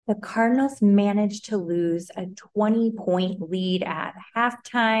The Cardinals managed to lose a 20-point lead at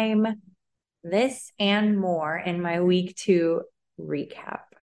halftime. This and more in my week 2 recap.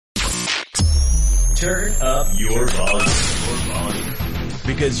 Turn up your volume.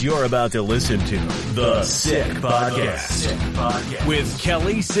 Because you're about to listen to The Sick Podcast with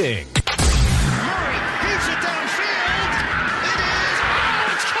Kelly Singh. Murray heaves it downfield.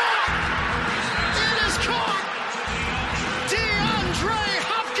 It's caught. It is caught. DeAndre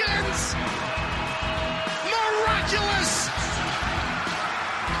Hopkins. Miraculous.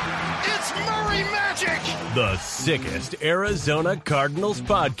 It's Murray magic. The sickest Arizona Cardinals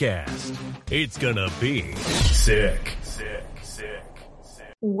podcast. It's gonna be sick.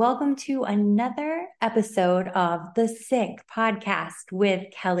 Welcome to another episode of The Sick Podcast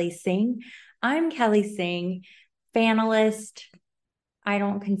with Kelly Singh. I'm Kelly Singh, fanalist. I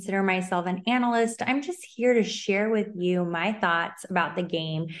don't consider myself an analyst. I'm just here to share with you my thoughts about the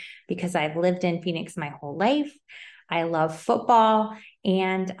game because I've lived in Phoenix my whole life. I love football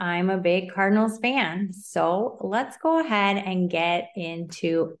and I'm a big Cardinals fan. So let's go ahead and get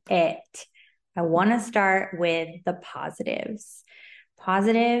into it. I want to start with the positives.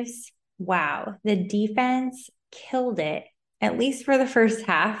 Positives, wow, the defense killed it, at least for the first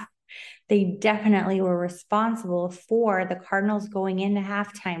half. They definitely were responsible for the Cardinals going into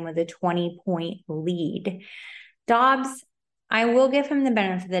halftime with a 20-point lead. Dobbs, I will give him the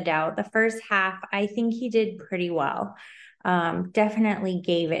benefit of the doubt. The first half, I think he did pretty well. Definitely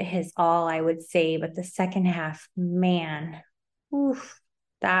gave it his all, I would say. But the second half, man, oof,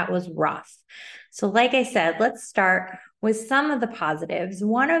 that was rough. So like I said, let's start with some of the positives.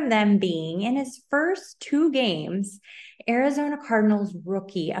 One of them being in his first 2 games, Arizona Cardinals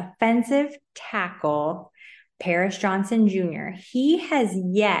rookie offensive tackle, Paris Johnson Jr., he has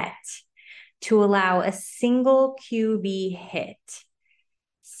yet to allow a single QB hit.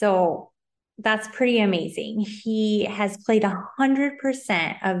 So that's pretty amazing. He has played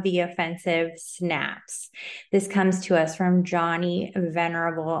 100% of the offensive snaps. This comes to us from Johnny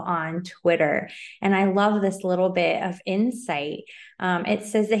Venerable on Twitter. And I love this little bit of insight. It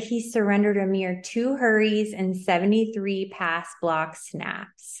says that he surrendered a mere 2 hurries and 73 pass block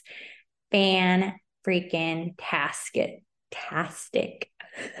snaps. Fan-freaking-tastic.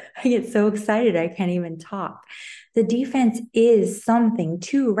 I get so excited I can't even talk. The defense is something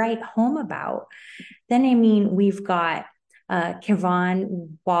to write home about. Then, we've got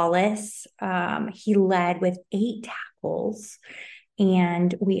Kevon Wallace. He led with 8 tackles.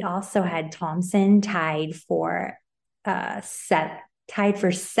 And we also had Thompson tied for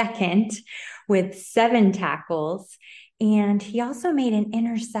second with 7 tackles. And he also made an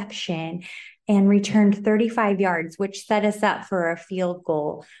interception and returned 35 yards, which set us up for a field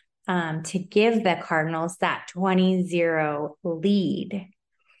goal to give the Cardinals that 20-0 lead.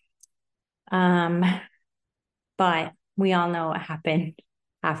 But we all know what happened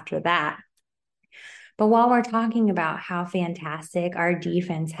after that. But while we're talking about how fantastic our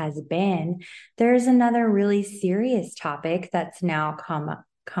defense has been, there's another really serious topic that's now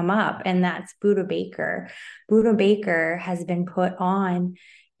come up, and that's Budda Baker. Budda Baker has been put on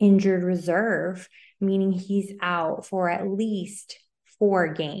injured reserve, meaning he's out for at least 4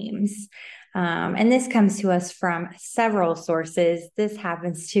 games. And this comes to us from several sources. This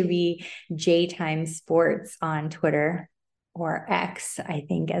happens to be J-Time Sports on Twitter, or X, I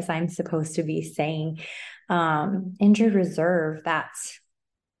think, as I'm supposed to be saying. Injured reserve, that's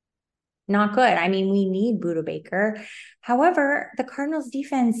not good. We need Budda Baker. However, the Cardinals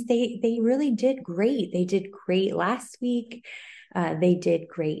defense, they really did great. They did great last week. They did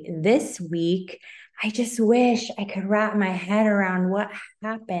great this week. I just wish I could wrap my head around what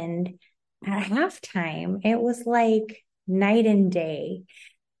happened at halftime. It was like night and day.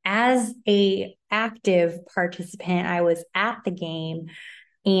 As a active participant, I was at the game,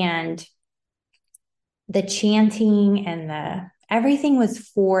 and the chanting and everything was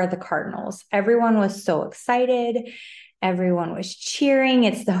for the Cardinals. Everyone was so excited. Everyone was cheering.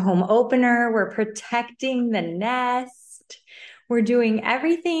 It's the home opener. We're protecting the nest. We're doing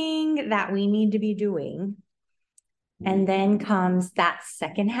everything that we need to be doing. And then comes that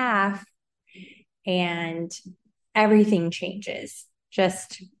second half, and everything changes.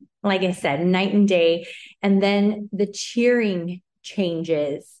 Just like I said, night and day. And then the cheering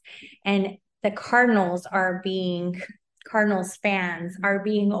changes, and the Cardinals fans are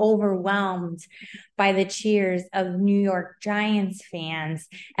being overwhelmed by the cheers of New York Giants fans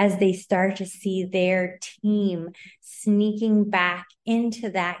as they start to see their team sneaking back into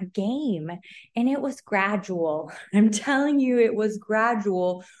that game. And it was gradual. I'm telling you, it was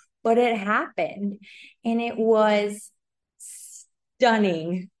gradual, but it happened. And it was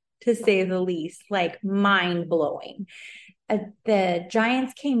stunning to say the least, like mind blowing. The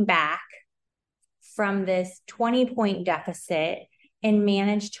Giants came back from this 20-point deficit and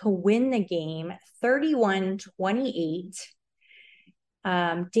managed to win the game 31-28.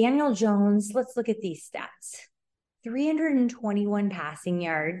 Daniel Jones, let's look at these stats. 321 passing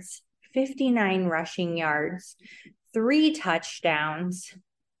yards, 59 rushing yards, 3 touchdowns.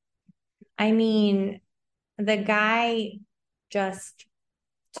 I mean, the guy just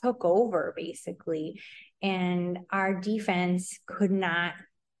took over basically, and our defense could not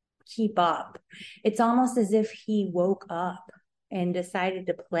keep up. It's almost as if he woke up and decided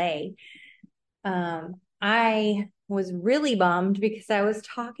to play. I was really bummed because I was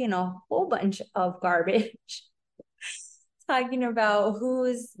talking a whole bunch of garbage, talking about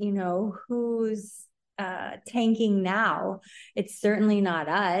who's tanking now. It's certainly not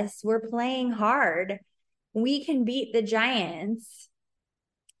us. We're playing hard. We can beat the Giants.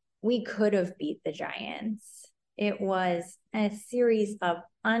 We could have beat the Giants. It was a series of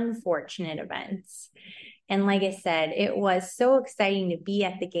unfortunate events. And like I said, it was so exciting to be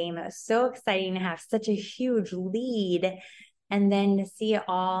at the game. It was so exciting to have such a huge lead. And then to see it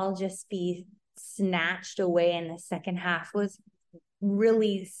all just be snatched away in the second half was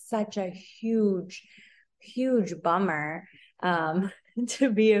really such a huge, huge bummer.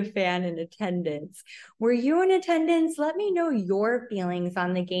 To be a fan in attendance. Were you in attendance? Let me know your feelings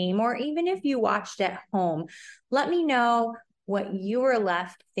on the game, or even if you watched at home, let me know what you were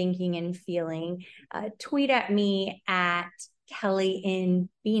left thinking and feeling. Tweet at me at Kelly in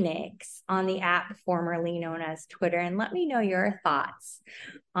Phoenix on the app formerly known as Twitter, and let me know your thoughts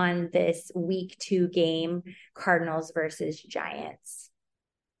on this week 2 game, Cardinals versus Giants.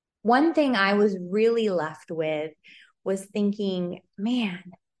 One thing I was really left with was thinking, man,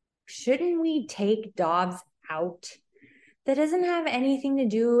 shouldn't we take Dobbs out? That doesn't have anything to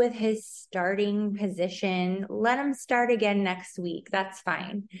do with his starting position. Let him start again next week. That's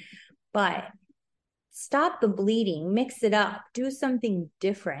fine. But stop the bleeding, mix it up, do something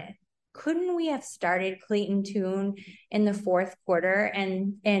different. Couldn't we have started Clayton Tune in the fourth quarter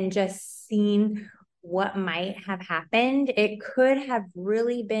and just seen what might have happened? It could have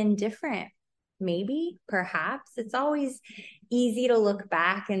really been different. Maybe, perhaps. It's always easy to look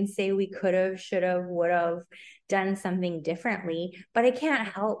back and say we could have, should have, would have done something differently, but I can't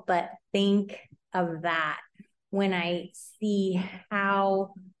help but think of that when I see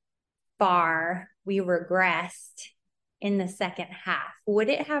how far we regressed in the second half. Would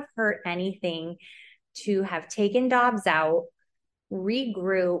it have hurt anything to have taken Dobbs out,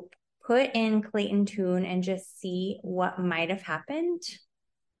 regroup, put in Clayton Tune, and just see what might have happened?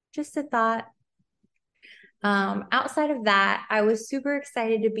 Just a thought. Outside of that, I was super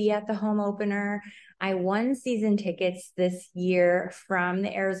excited to be at the home opener. I won season tickets this year from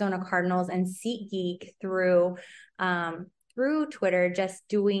the Arizona Cardinals and SeatGeek through Twitter, just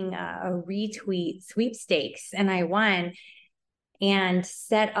doing a retweet sweepstakes, and I won and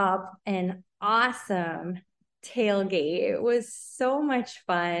set up an awesome tailgate. It was so much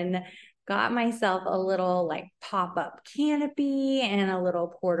fun. Got myself a little like pop-up canopy and a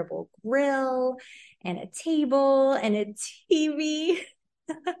little portable grill and a table and a TV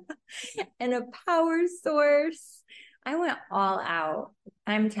and a power source. I went all out,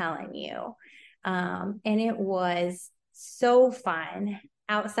 I'm telling you. And it was so fun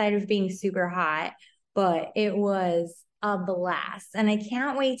outside of being super hot, but it was a blast. And I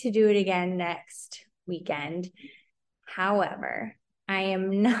can't wait to do it again next weekend. However, I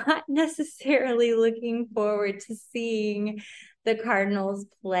am not necessarily looking forward to seeing the Cardinals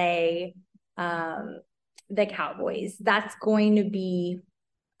play the Cowboys. That's going to be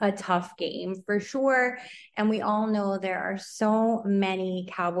a tough game for sure. And we all know there are so many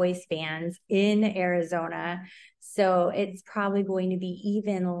Cowboys fans in Arizona. So it's probably going to be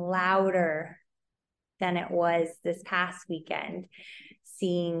even louder than it was this past weekend,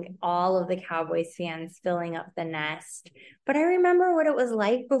 seeing all of the Cowboys fans filling up the nest. But I remember what it was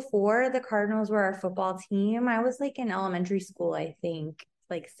like before the Cardinals were our football team. I was like in elementary school, I think,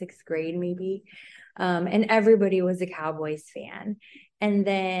 like 6th grade maybe. And everybody was a Cowboys fan. And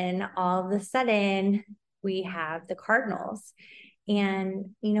then all of a sudden we have the Cardinals.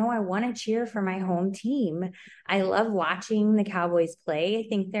 And, I want to cheer for my home team. I love watching the Cowboys play. I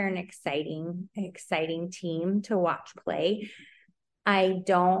think they're an exciting team to watch play. I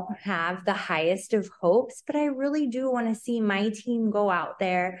don't have the highest of hopes, but I really do want to see my team go out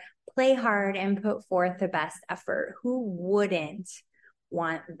there, play hard, and put forth the best effort. Who wouldn't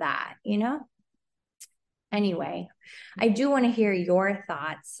want that, Anyway, I do want to hear your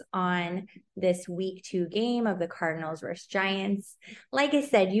thoughts on this week 2 game of the Cardinals versus Giants. Like I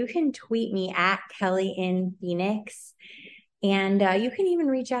said, you can tweet me at Kelly in Phoenix, and you can even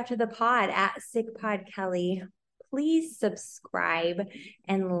reach out to the pod at SickPodKelly. Please subscribe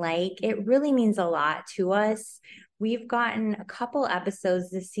and like. It really means a lot to us. We've gotten a couple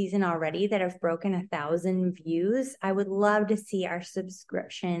episodes this season already that have broken 1,000 views. I would love to see our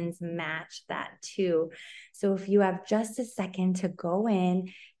subscriptions match that too. So if you have just a second to go in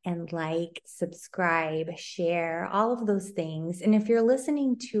and like, subscribe, share, all of those things. And if you're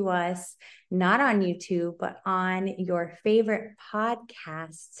listening to us, not on YouTube, but on your favorite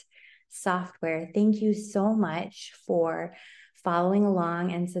podcast software, thank you so much for following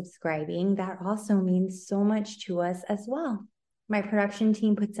along and subscribing. That also means so much to us as well. My production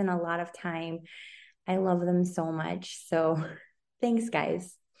team puts in a lot of time. I love them so much. So thanks,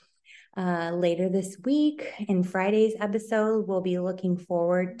 guys. Later this week in Friday's episode, we'll be looking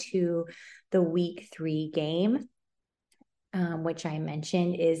forward to the week 3 game, which I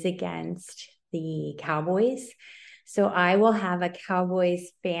mentioned is against the Cowboys. So I will have a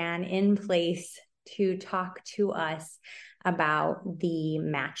Cowboys fan in place to talk to us about the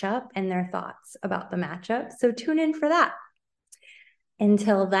matchup and their thoughts about the matchup. So tune in for that.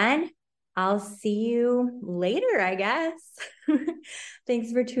 Until then, I'll see you later, I guess.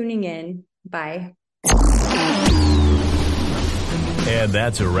 Thanks for tuning in. Bye. And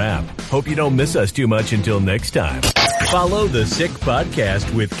that's a wrap. Hope you don't miss us too much until next time. Follow the Sick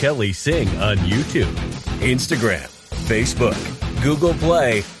Podcast with Kelly Singh on YouTube, Instagram, Facebook, Google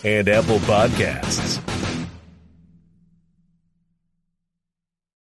Play, and Apple Podcasts.